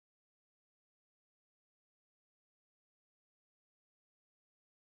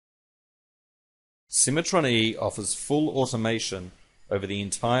CimatronE offers full automation over the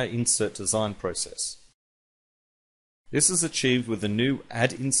entire insert design process. This is achieved with the new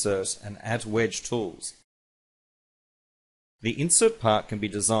Add Insert and Add Wedge tools. The insert part can be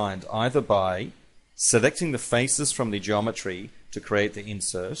designed either by selecting the faces from the geometry to create the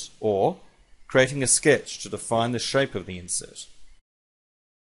insert, or creating a sketch to define the shape of the insert.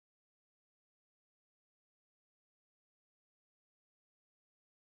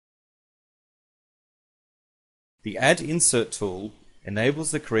 The Add Insert tool enables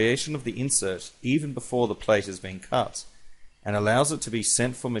the creation of the insert even before the plate has been cut, and allows it to be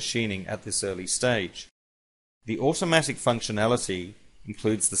sent for machining at this early stage. The automatic functionality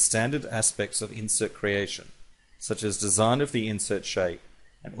includes the standard aspects of insert creation, such as design of the insert shape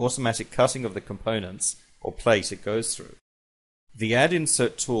and automatic cutting of the components or plate it goes through. The Add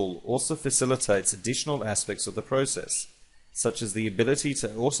Insert tool also facilitates additional aspects of the process, such as the ability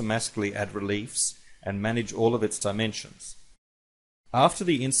to automatically add reliefs and manage all of its dimensions. After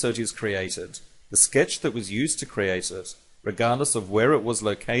the insert is created, the sketch that was used to create it, regardless of where it was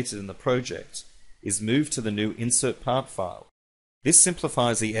located in the project, is moved to the new insert part file. This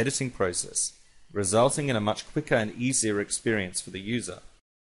simplifies the editing process, resulting in a much quicker and easier experience for the user.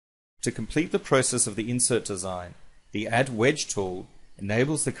 To complete the process of the insert design, the Add Wedge tool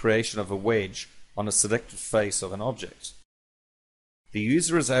enables the creation of a wedge on a selected face of an object. The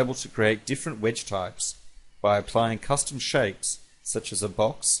user is able to create different wedge types by applying custom shapes such as a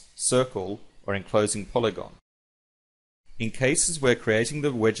box, circle, or enclosing polygon. In cases where creating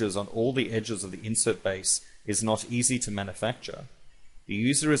the wedges on all the edges of the insert base is not easy to manufacture, the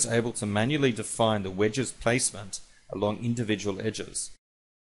user is able to manually define the wedge's placement along individual edges.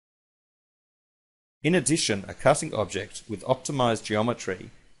 In addition, a cutting object with optimized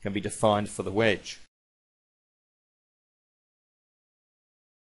geometry can be defined for the wedge.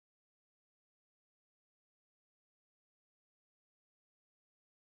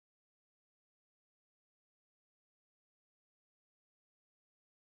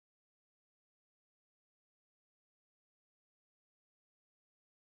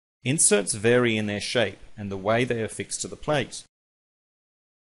 Inserts vary in their shape and the way they are fixed to the plate.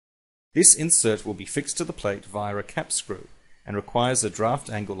 This insert will be fixed to the plate via a cap screw and requires a draft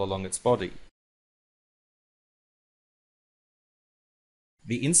angle along its body.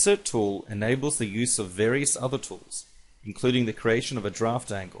 The Insert tool enables the use of various other tools, including the creation of a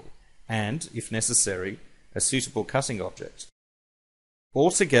draft angle and, if necessary, a suitable cutting object.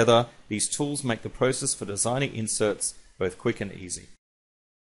 Altogether, these tools make the process for designing inserts both quick and easy.